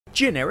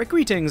Generic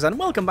greetings and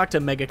welcome back to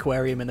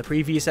Megaquarium. In the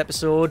previous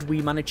episode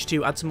we managed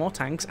to add some more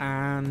tanks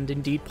and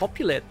indeed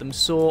populate them.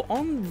 So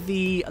on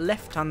the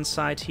left hand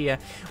side here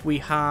we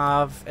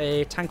have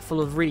a tank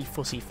full of really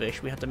fussy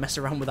fish. We had to mess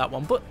around with that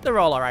one, but they're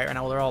all alright right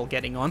now, they're all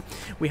getting on.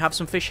 We have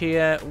some fish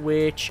here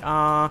which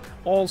are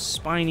all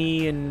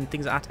spiny and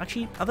things like that.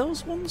 Actually, are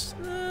those ones?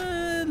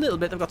 A little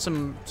bit. They've got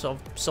some sort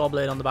of saw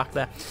blade on the back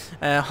there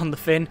on the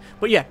fin.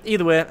 But yeah,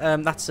 either way,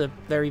 that's a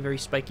very, very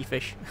spiky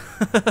fish.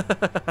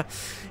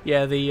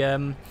 Yeah,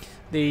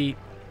 the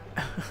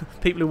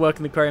people who work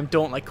in the aquarium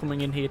don't like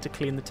coming in here to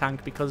clean the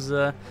tank because,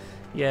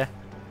 yeah,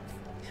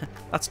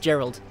 that's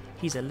Gerald.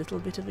 He's a little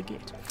bit of a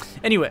git.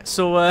 Anyway,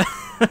 so,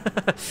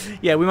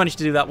 yeah, we managed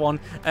to do that one.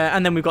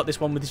 And then we've got this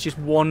one with just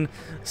one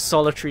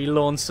solitary,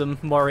 lonesome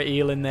moray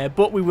eel in there.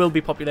 But we will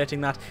be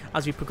populating that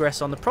as we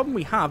progress on. The problem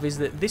we have is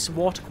that this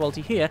water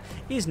quality here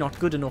is not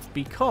good enough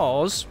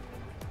because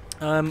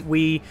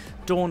we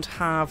don't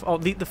have... Oh,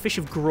 the fish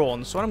have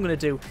grown. So what I'm going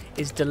to do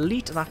is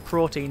delete that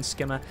protein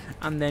skimmer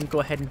and then go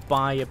ahead and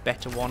buy a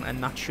better one.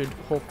 And that should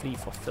hopefully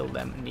fulfill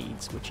them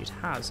needs, which it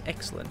has.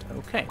 Excellent.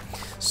 Okay.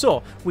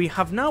 So we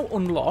have now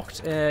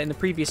unlocked, in the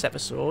previous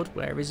episode,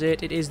 where is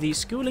it? It is the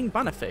schooling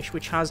bannerfish,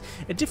 which has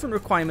a different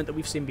requirement that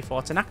we've seen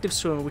before. It's an active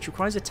swimmer, which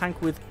requires a tank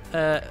with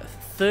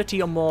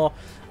 30 or more,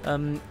 I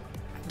don't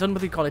know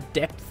whether you call it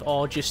depth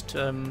or just...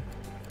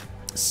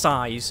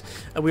 size.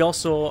 We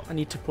also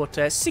need to put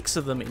 6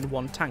 of them in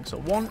one tank. So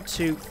 1,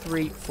 2,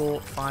 3, 4,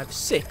 5,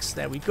 6.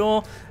 There we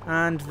go.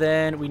 And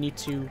then we need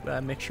to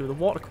make sure the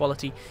water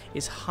quality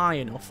is high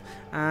enough.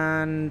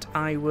 And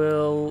I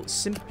will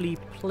simply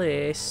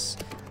place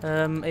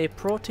a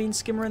protein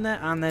skimmer in there,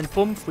 and then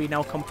boom, we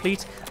now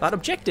complete that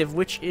objective,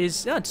 which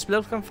is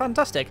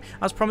fantastic.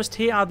 As promised,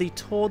 here are the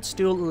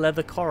toadstool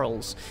leather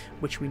corals,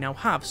 which we now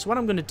have. So what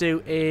I'm going to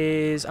do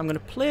is I'm going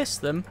to place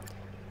them.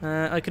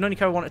 I can only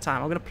carry one at a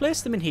time. I'm going to place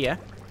them in here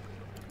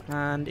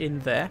and in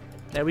there.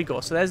 There we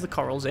go. So there's the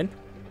corals in.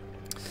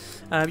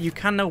 You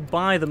can now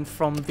buy them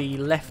from the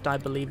left, I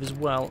believe, as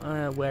well.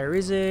 Where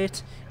is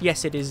it?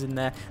 Yes, it is in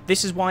there.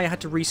 This is why I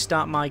had to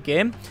restart my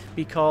game,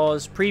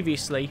 because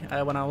previously,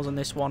 when I was on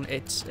this one,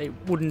 it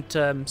wouldn't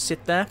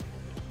sit there.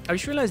 I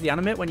just realised the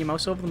animate when you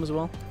mouse over them as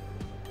well.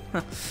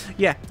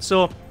 Yeah,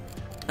 so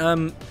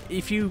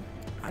if you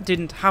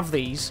didn't have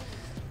these,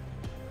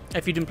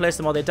 if you didn't place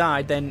them or they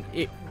died, then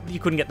you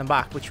couldn't get them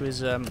back, which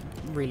was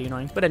really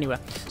annoying. But anyway,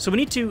 so we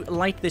need to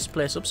light this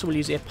place up, so we'll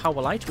use a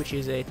power light, which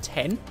is a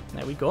 10.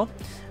 There we go.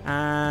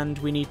 And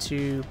we need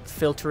to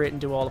filter it and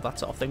do all of that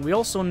sort of thing. We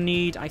also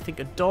need, I think,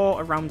 a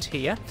door around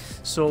here,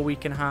 so we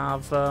can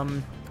have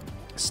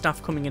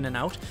staff coming in and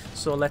out.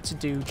 So let's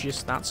do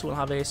just that. So we'll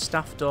have a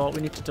staff door.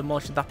 We need to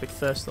demolish that bit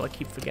first, though. I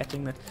keep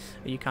forgetting that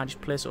you can't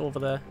just place it over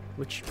there,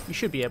 which you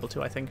should be able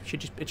to, I think.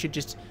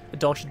 A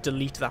door should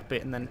delete that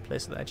bit and then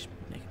place it there. Just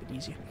make it a bit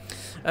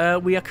easier.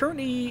 We are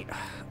currently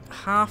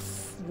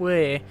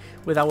halfway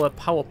with our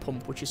power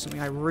pump, which is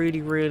something I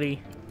really,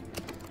 really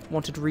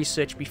wanted to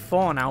research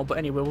before now. But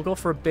anyway, we'll go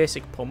for a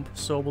basic pump.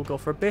 So we'll go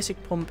for a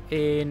basic pump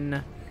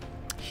in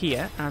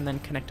here and then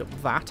connect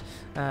up that.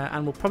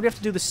 And we'll probably have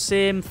to do the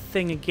same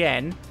thing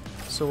again.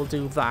 So we'll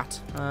do that.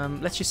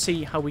 Let's just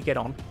see how we get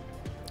on.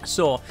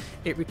 So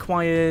it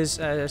requires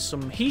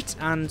some heat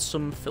and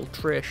some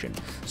filtration.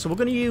 So we're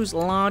going to use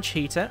large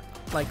heater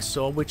like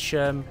so, which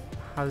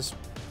has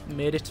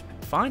made it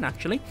fine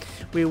actually.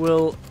 We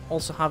will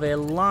also have a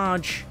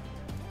large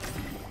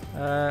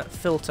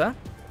filter,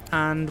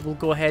 and we'll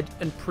go ahead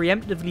and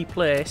preemptively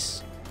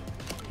place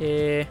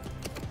a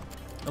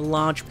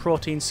large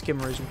protein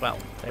skimmer as well.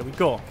 There we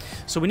go.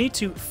 So we need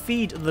to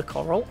feed the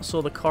coral.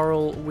 So the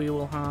coral, we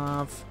will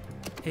have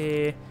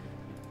a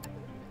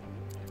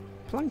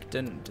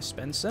plankton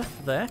dispenser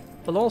there.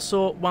 We'll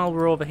also, while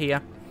we're over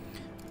here,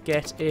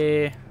 get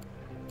a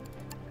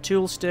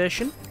tool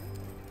station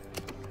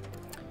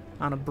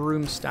and a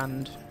broom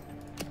stand.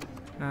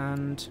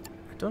 And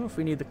I don't know if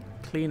we need the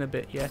cleaner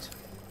bit yet.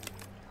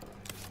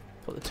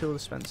 Put the tool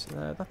dispenser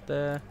there, that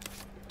there,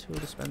 tool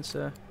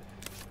dispenser,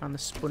 and the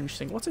sponge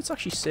thing. What's it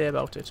actually say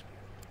about it?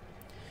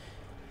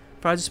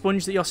 Provides a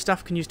sponge that your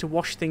staff can use to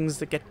wash things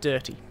that get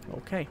dirty.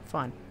 Okay,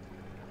 fine.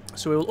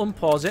 So we will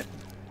unpause it.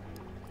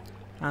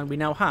 And we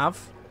now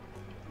have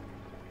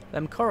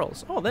them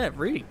corals. Oh, they're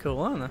really cool,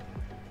 aren't they?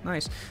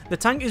 Nice. The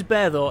tank is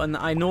bare though, and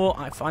I know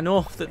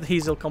that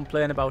these will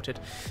complain about it.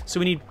 So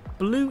we need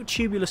blue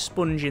tubular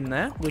sponge in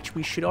there, which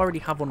we should already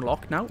have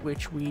unlocked now.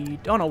 Which we...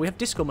 Oh no, we have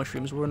disco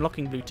mushrooms. We're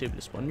unlocking blue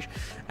tubular sponge.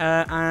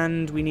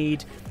 And we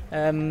need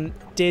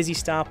daisy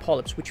star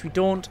polyps, which we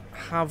don't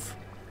have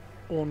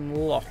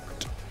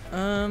unlocked.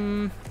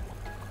 And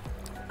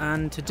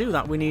to do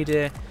that, we need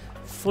a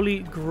fully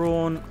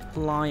grown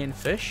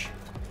lionfish.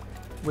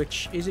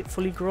 Which, is it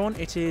fully grown?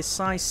 It is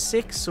size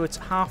 6, so it's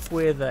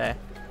halfway there.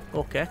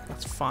 Okay,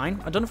 that's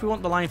fine. I don't know if we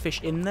want the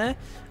lionfish in there.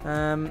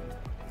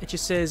 It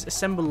just says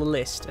assemble the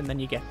list, and then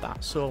you get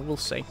that. So we'll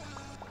see.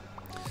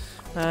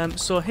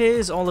 So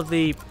here's all of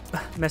the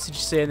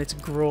messages saying it's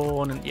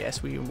grown, and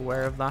yes, we're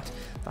aware of that.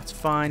 That's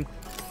fine.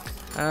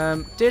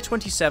 Day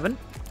 27,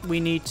 we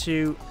need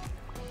to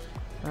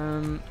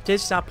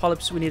Daisy star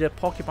polyps, we need a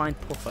porcupine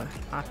puffer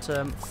at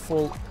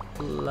full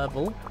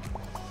level.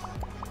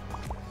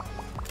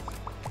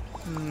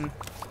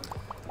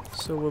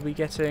 So we'll be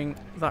getting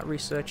that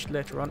researched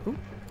later on. Ooh.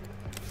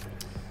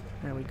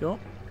 There we go.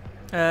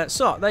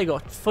 So, there you go.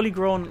 Fully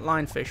grown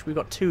lionfish. We've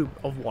got 2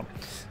 of 1.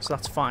 So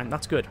that's fine.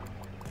 That's good.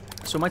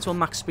 So might as well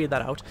max speed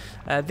that out.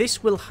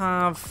 This will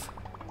have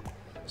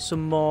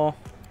some more...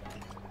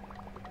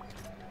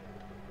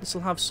 This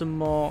will have some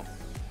more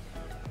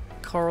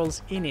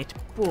corals in it.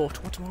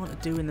 But what do I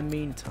want to do in the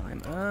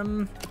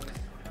meantime?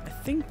 I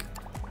think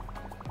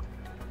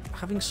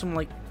having some,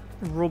 like,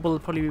 rubble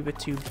would probably be a bit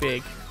too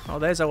big. Oh,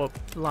 there's our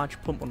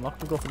large pump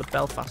unlock. We'll go for the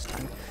Belfast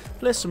tank.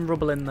 Place some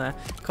rubble in there,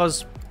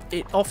 because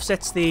it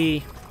offsets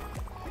the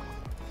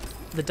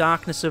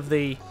darkness of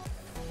the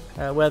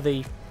where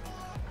the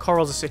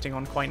corals are sitting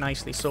on quite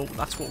nicely. So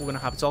that's what we're going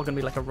to have. It's all going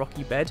to be like a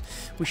rocky bed.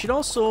 We should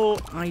also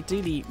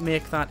ideally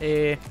make that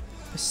a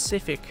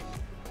Pacific.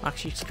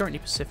 Actually, it's currently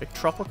Pacific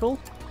tropical.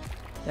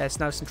 Yeah, it's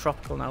nice and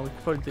tropical now. We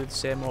could probably do the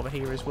same over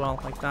here as well,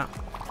 like that.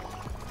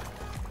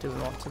 Do a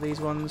lot to these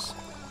ones.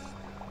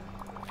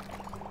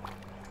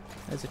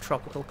 There's the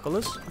tropical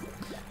colours.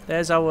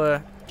 There's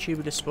our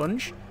tubular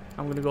sponge.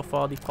 I'm going to go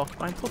for the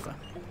porcupine puffer.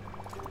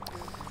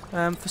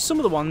 For some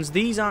of the ones,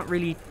 these aren't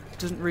really,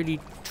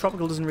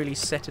 tropical doesn't really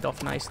set it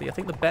off nicely. I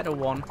think the better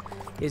one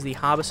is the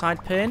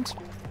harbourside paint.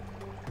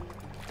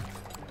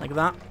 Like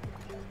that.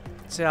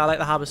 So yeah, I like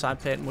the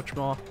harbourside paint much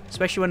more.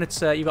 Especially when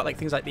it's, you've got like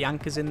things like the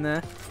anchors in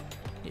there.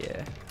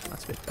 Yeah,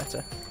 that's a bit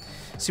better.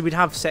 See, we'd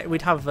have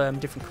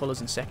different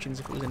colours and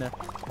sections if it was in a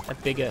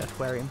bigger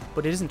aquarium.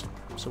 But it isn't,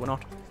 so we're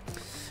not.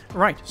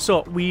 Right,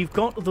 so we've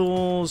got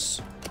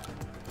those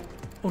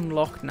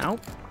unlocked now.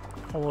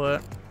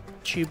 Our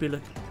tubular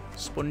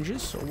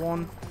sponges. So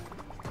 1,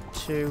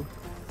 2,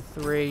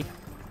 3,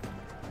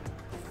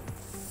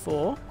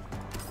 4.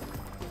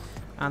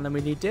 And then we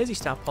need daisy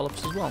star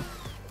polyps as well.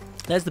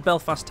 There's the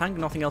Belfast tank,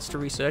 nothing else to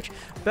research.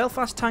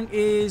 Belfast tank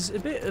is a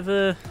bit of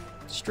a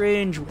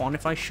strange one.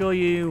 If I show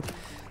you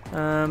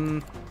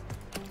it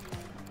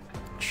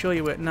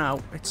now,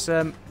 it's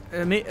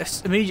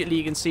immediately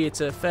you can see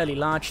it's a fairly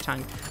large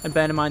tank, and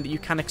bear in mind that you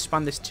can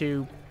expand this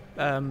to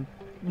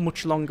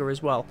much longer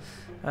as well.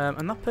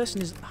 And that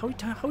person is... How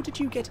did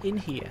you get in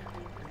here?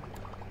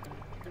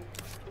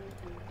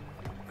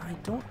 I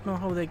don't know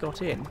how they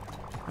got in.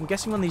 I'm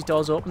guessing when these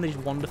doors open, they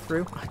just wander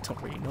through. I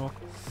don't really know.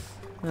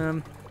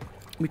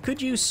 We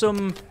could use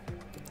some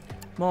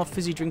more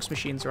fizzy drinks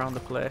machines around the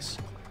place.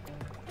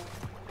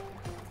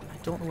 I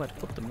don't know where to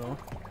put them, though.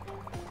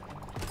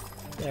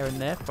 There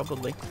and there,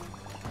 probably.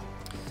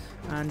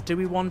 And do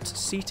we want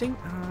seating?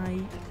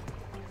 I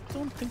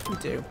don't think we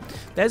do.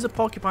 There's a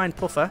porcupine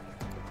puffer,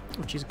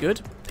 which is good.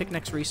 Pick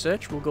next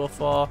research. We'll go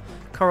for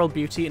coral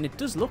beauty, and it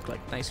does look like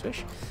nice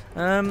fish.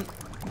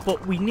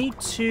 But we need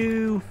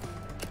to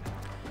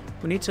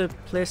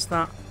place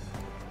that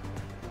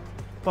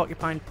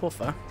porcupine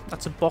puffer.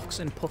 That's a box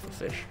and puffer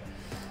fish.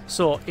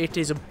 So it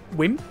is a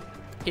wimp.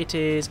 It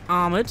is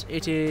armoured.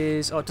 It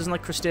is... Oh, it doesn't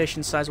like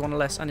crustaceans, size 1 or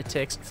less, and it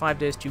takes 5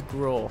 days to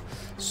grow.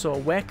 So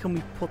where can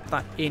we put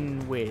that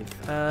in with?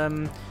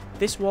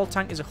 This wall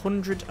tank is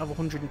 100 of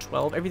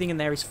 112. Everything in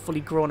there is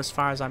fully grown as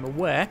far as I'm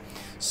aware.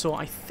 So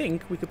I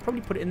think we could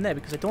probably put it in there,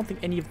 because I don't think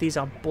any of these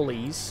are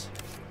bullies.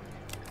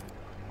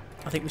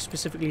 I think we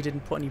specifically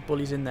didn't put any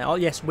bullies in there. Oh,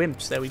 yes,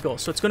 wimps. There we go.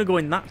 So it's going to go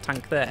in that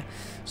tank there.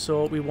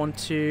 So we want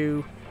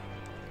to...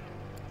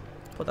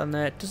 put that in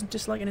there. It doesn't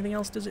dislike anything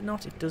else, does it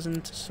not? It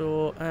doesn't.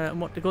 So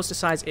it goes to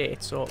size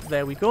 8. So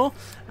there we go.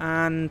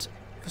 And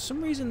for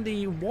some reason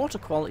the water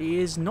quality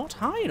is not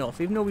high enough,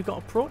 even though we've got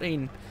a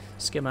protein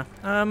skimmer.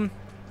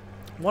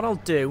 What I'll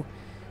do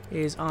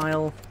is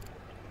I'll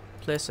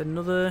place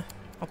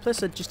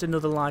just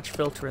another large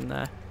filter in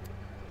there,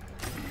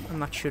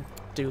 and that should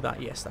do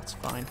that. Yes, that's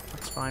fine.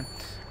 That's fine.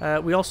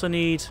 We also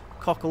need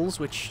cockles,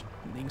 which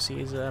you can see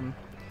is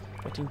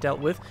getting dealt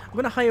with. I'm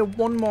going to hire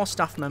one more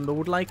staff member.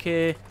 Would like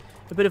a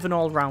bit of an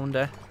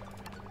all-rounder.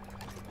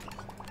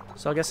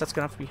 So I guess that's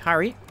going to have to be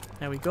Harry.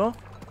 There we go.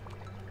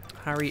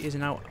 Harry is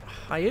now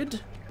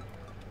hired.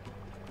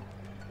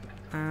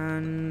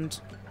 And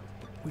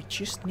we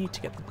just need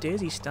to get the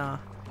daisy star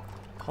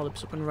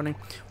polyps up and running.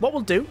 What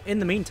we'll do in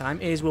the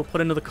meantime is we'll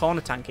put another corner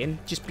tank in,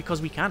 just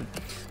because we can.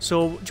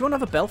 So do you want to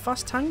have a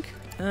Belfast tank?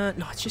 No,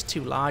 it's just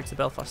too large, the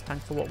Belfast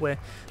tank, for what we're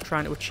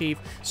trying to achieve.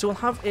 So we'll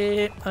have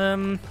a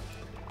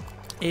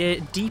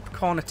deep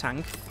corner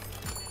tank.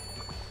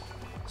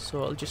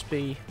 So it'll just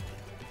be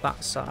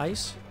that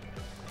size.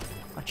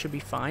 That should be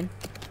fine.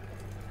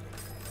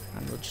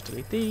 And we'll just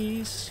delete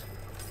these.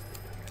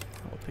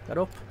 We'll pick that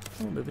up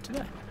and we'll move it to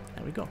there.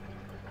 There we go.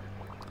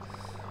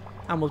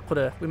 And we'll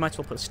we might as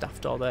well put a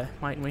staff door there,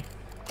 mightn't we?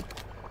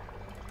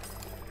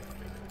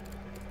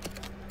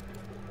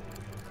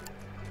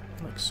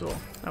 Like so.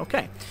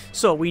 Okay.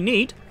 So we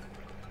need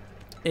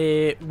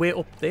a way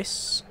up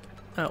this,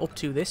 up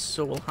to this.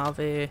 So we'll have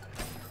a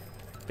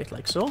bit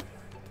like so.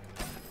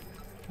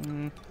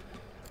 Can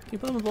you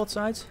put them on both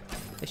sides?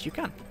 Yes, you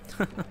can.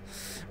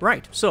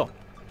 Right, so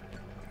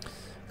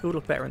it would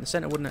look better in the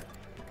centre, wouldn't it?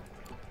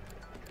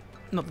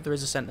 Not that there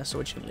is a centre, so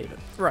we're just going to leave it.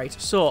 Right,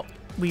 so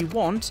we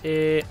want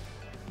a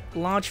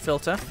large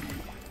filter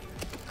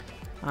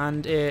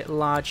and a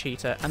large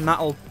heater, and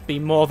that'll be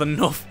more than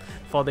enough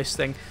for this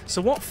thing.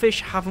 So what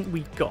fish haven't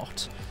we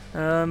got?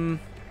 I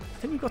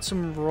think we've got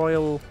some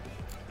royal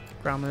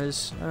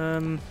grammars.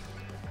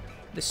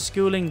 The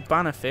schooling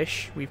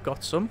bannerfish, we've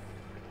got some.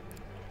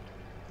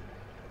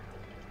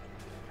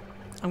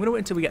 I'm going to wait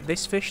until we get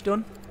this fish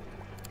done.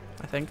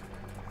 I think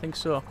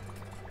so.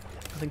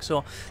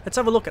 Let's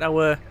have a look at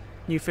our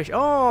new fish.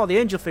 Oh, the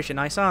angelfish are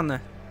nice, aren't they?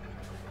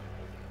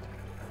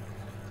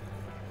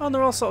 Oh, and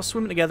they're all sort of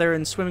swimming together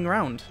and swimming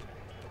around.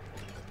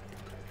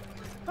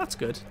 That's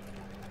good.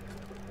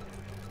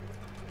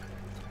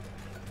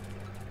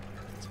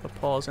 Let's have a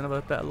pause and have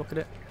a better look at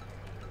it.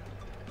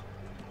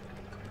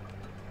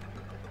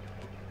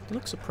 They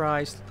look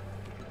surprised.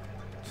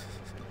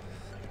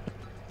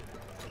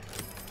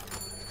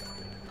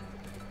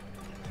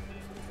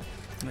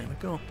 There we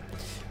go.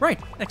 Right,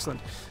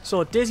 excellent.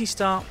 So Daisy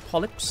Star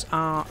polyps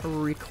are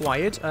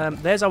required.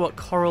 There's our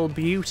coral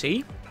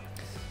beauty.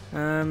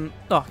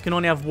 Oh, can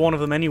only have one of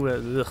them anyway.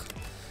 Ugh.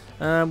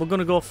 We're going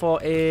to go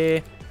for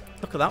a...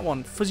 Look at that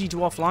one. Fuzzy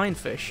dwarf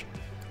lionfish.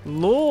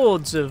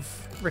 Loads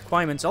of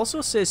requirements.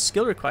 Also says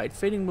skill required.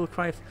 Feeding will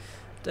require...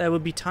 will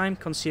be time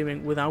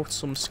consuming without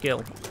some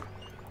skill.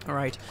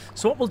 Alright,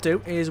 so what we'll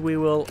do is we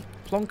will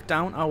plonk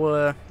down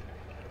our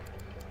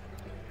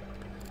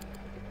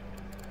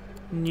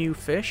new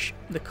fish,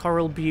 the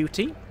coral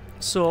beauty.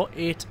 So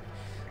it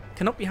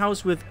cannot be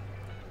housed with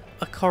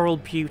a coral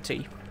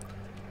beauty.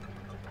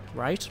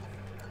 Right.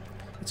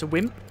 It's a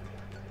wimp.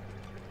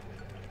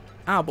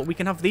 Ah, but we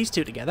can have these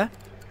two together.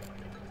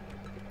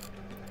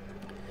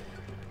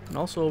 And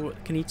also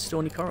can eat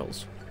stony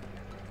corals.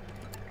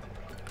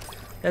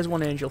 There's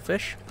one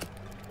angelfish.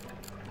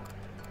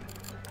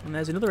 And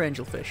there's another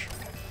angelfish.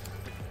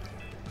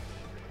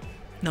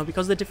 Now,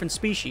 because they're different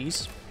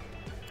species...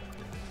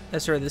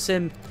 sorry, the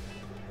same...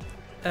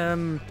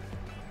 I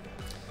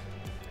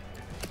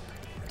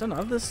don't know,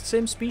 are they the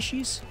same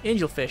species?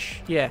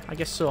 Angelfish, yeah, I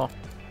guess so.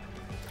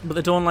 But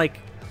they don't like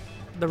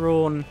their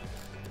own...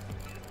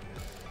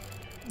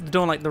 They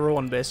don't like their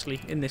own,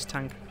 basically, in this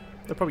tank.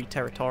 They're probably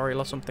territorial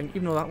or something,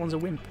 even though that one's a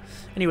wimp.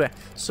 Anyway,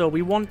 so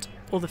we want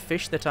other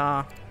fish that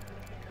are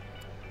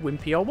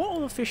wimpy. Or what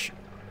other fish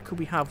could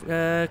we have?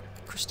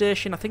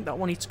 Crustacean, I think that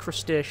one eats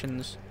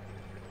crustaceans.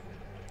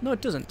 No,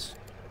 it doesn't.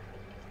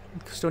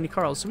 Stony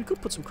corals, so we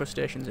could put some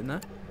crustaceans in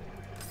there.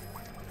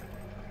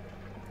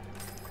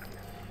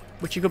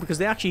 Which is good because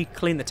they actually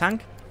clean the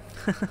tank.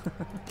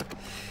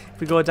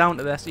 If we go down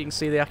to this, you can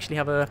see they actually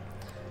have a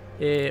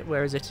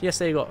where is it? Yes,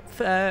 there you go.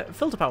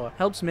 Filter power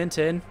helps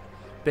maintain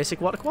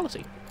basic water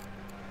quality.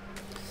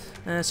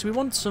 So we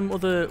want some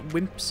other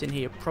wimps in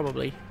here,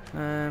 probably.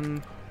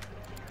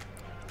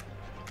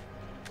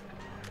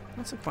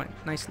 That's a quite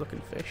nice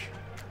looking fish.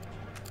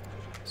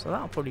 So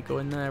that'll probably go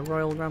in there.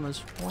 Royal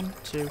grammars. 1,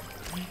 2,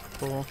 3,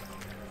 4,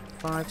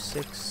 5,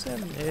 6,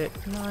 7,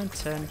 8, 9,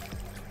 10,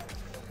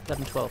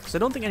 11, 12. Because I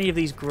don't think any of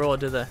these grow,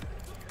 do they?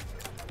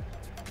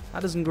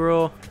 That doesn't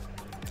grow.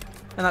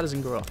 And that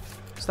doesn't grow.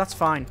 So that's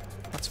fine.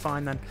 That's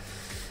fine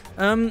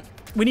then.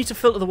 We need to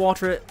filter the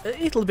water a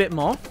little bit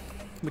more,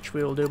 which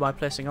we will do by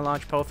placing a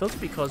large power filter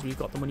because we've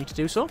got the money to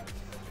do so.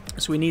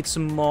 So we need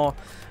some more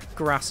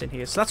grass in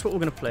here. So that's what we're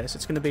going to place.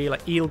 It's going to be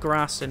like eel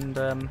grass and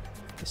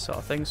this sort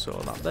of thing. So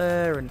that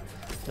there and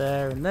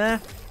there and there.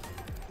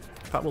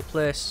 In fact, we'll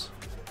place...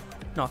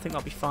 No, I think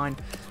that'll be fine.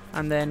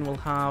 And then we'll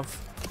have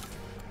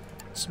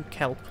some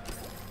kelp.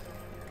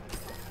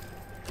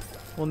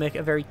 We'll make it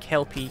a very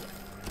kelpy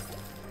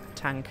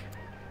tank.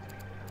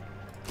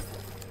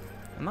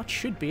 And that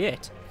should be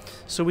it.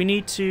 So we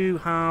need to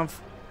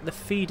have the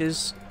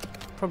feeders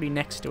probably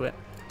next to it.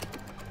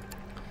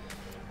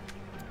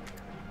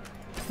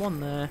 One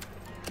there.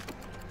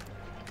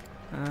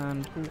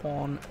 And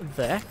one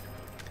there.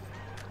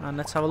 And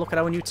let's have a look at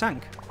our new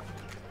tank.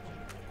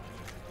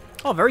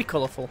 Oh, very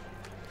colourful.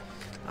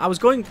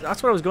 That's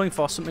what I was going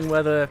for, something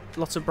where there are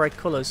lots of bright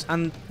colours.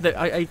 And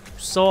I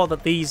saw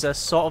that these are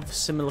sort of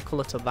similar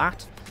colour to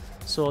that.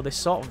 So they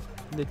sort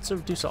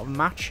of do sort of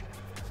match.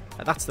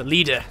 That's the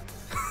leader.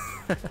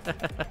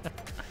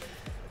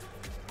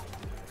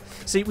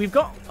 See, we've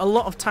got a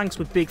lot of tanks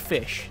with big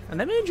fish, and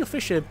them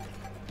angelfish are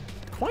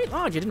quite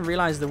large. I didn't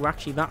realise they were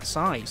actually that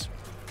size.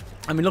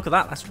 I mean, look at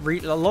that. That's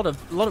really a lot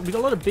of we got a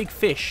lot of big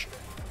fish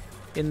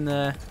in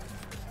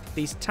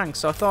these tanks.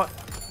 So I thought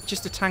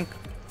just a tank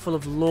full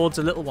of loads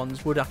of little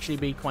ones would actually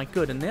be quite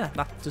good, and yeah,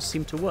 that does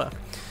seem to work.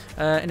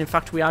 And in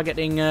fact, we are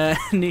getting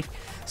nearly,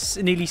 was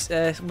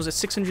it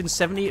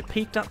 670 it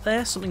peaked at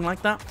there, something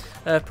like that,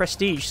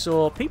 prestige.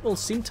 So people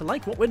seem to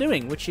like what we're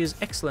doing, which is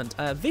excellent.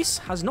 This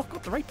has not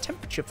got the right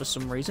temperature for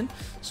some reason,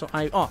 so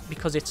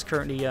because it's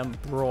currently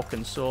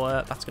broken, so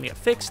that's going to get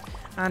fixed,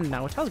 and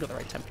now it has got the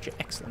right temperature.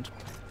 Excellent.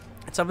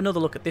 Let's have another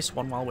look at this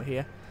one while we're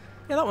here.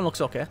 Yeah, that one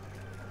looks okay.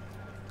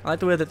 I like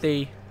the way that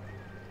they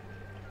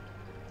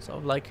sort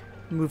of like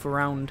move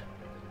around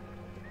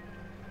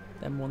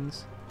them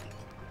ones.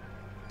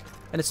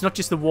 And it's not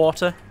just the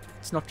water,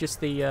 it's not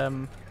just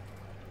the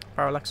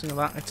parallaxing of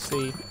that. It's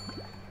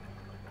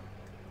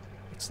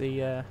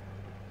the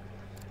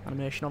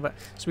animation of it.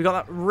 So we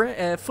got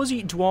that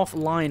fuzzy dwarf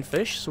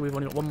lionfish. So we've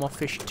only got one more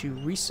fish to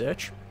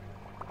research.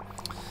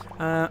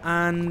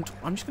 And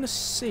I'm just going to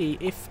see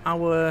if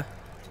our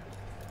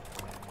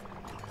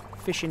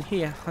fish in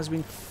here has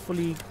been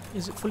fully...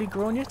 Is it fully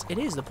grown yet? It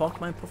is. The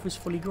porcupine puff is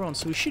fully grown.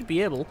 So we should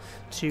be able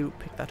to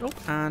pick that up.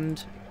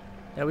 And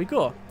there we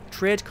go.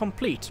 Trade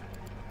complete.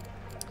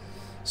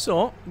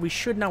 So we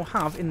should now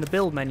have in the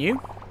build menu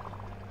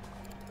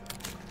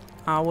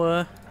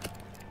our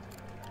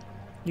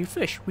new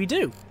fish. We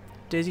do.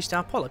 Daisy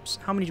star polyps.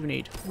 How many do we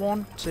need?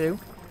 1, 2,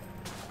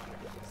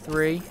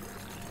 3,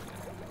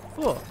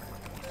 4.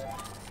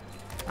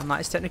 And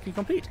that is technically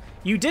complete.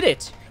 You did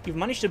it! You've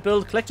managed to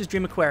build Collector's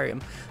Dream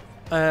Aquarium.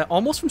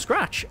 Almost from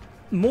scratch.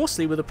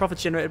 Mostly with the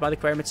profits generated by the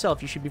aquarium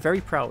itself. You should be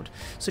very proud.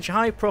 Such a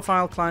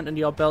high-profile client under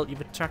your belt,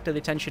 you've attracted the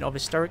attention of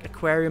historic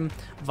aquarium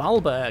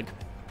Valberg.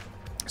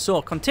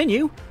 So,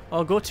 continue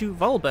or go to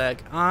Valberg.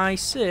 I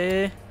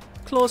say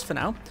close for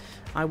now.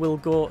 I will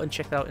go and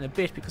check that out in a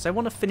bit because I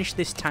want to finish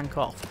this tank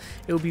off.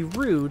 It would be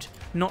rude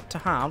not to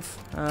have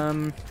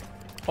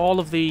all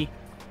of the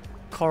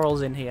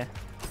corals in here.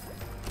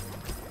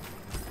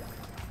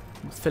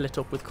 Fill it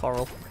up with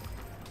coral.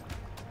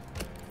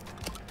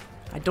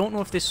 I don't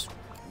know if this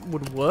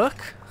would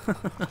work.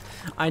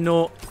 I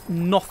know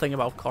nothing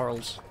about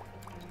corals.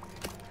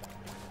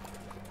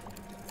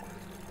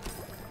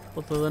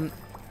 Other than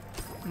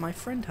my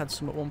friend had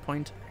some at one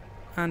point.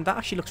 And that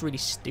actually looks really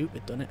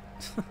stupid, doesn't it?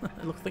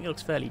 I think it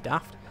looks fairly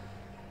daft.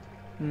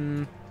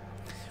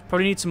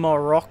 Probably need some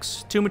more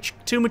rocks. Too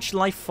much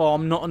life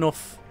form, not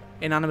enough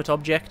inanimate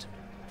object.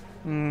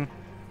 Oh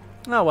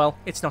well,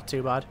 it's not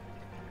too bad.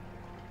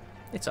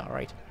 It's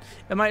alright.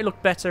 It might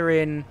look better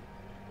in...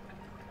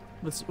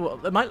 Well,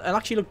 it'll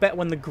actually look better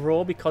when they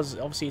grow because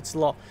obviously it's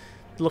look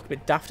a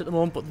bit daft at the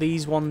moment, but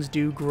these ones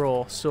do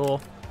grow.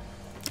 So,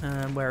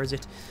 where is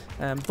it?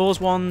 Those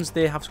ones,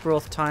 they have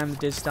growth time, the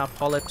Daisy star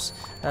polyps.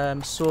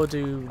 So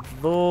do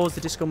those,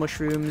 the disco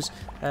mushrooms,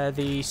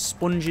 the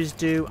sponges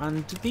do,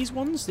 and these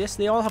ones, yes,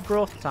 they all have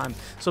growth time.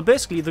 So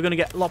basically, they're going to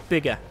get a lot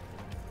bigger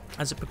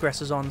as it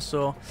progresses on.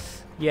 So,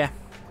 yeah,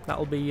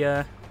 that'll be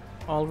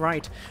all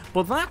right.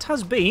 But that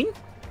has been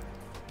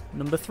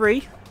number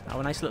 3,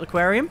 our nice little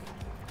aquarium.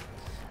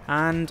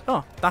 And,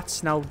 oh,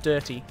 that's now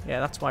dirty. Yeah,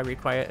 that's why we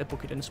require a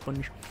bucket and a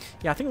sponge.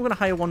 Yeah, I think we're going to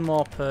hire one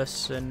more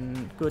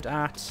person good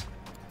at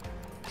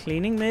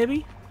cleaning,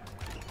 maybe?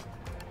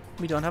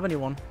 We don't have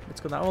anyone.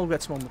 Let's go that. We'll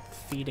get someone with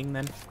feeding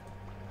then.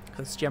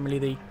 Because it's generally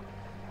the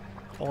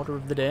order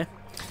of the day.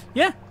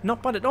 Yeah,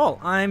 not bad at all.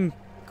 I'm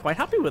quite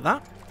happy with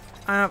that.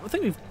 I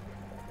think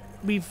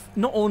we've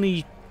not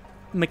only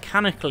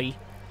mechanically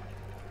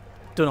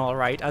done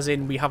alright, as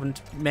in we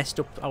haven't messed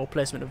up our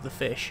placement of the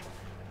fish,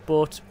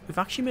 but we've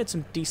actually made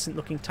some decent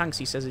looking tanks,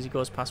 he says as he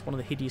goes past one of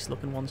the hideous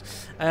looking ones.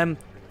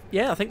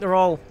 Yeah, I think they're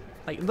all,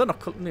 like, they're not,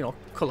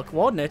 colour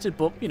coordinated,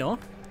 but,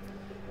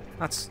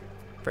 that's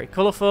very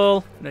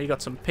colourful. You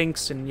got some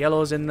pinks and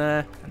yellows in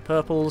there, and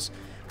purples.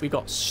 We've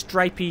got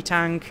stripy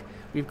tank,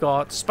 we've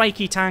got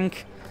spiky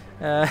tank.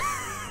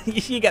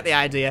 You get the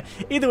idea.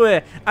 Either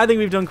way, I think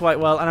we've done quite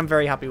well, and I'm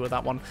very happy with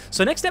that one.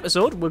 So next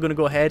episode, we're going to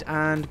go ahead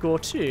and go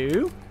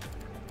to...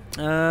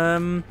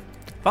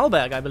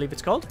 Valberg, I believe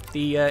it's called.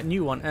 The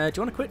new one. Do you want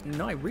to quit?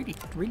 No, I really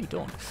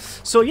don't.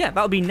 So yeah,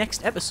 that'll be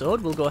next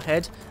episode. We'll go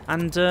ahead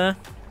and,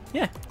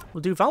 yeah,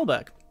 we'll do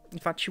Valberg. In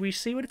fact, should we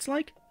see what it's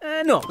like?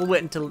 No, we'll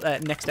wait until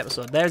next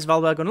episode. There's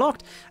Valberg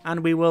unlocked,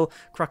 and we will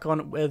crack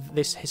on with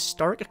this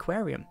historic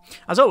aquarium.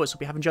 As always,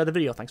 hope you have enjoyed the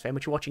video. Thanks very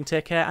much for watching.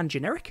 Take care, and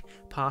generic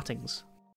partings.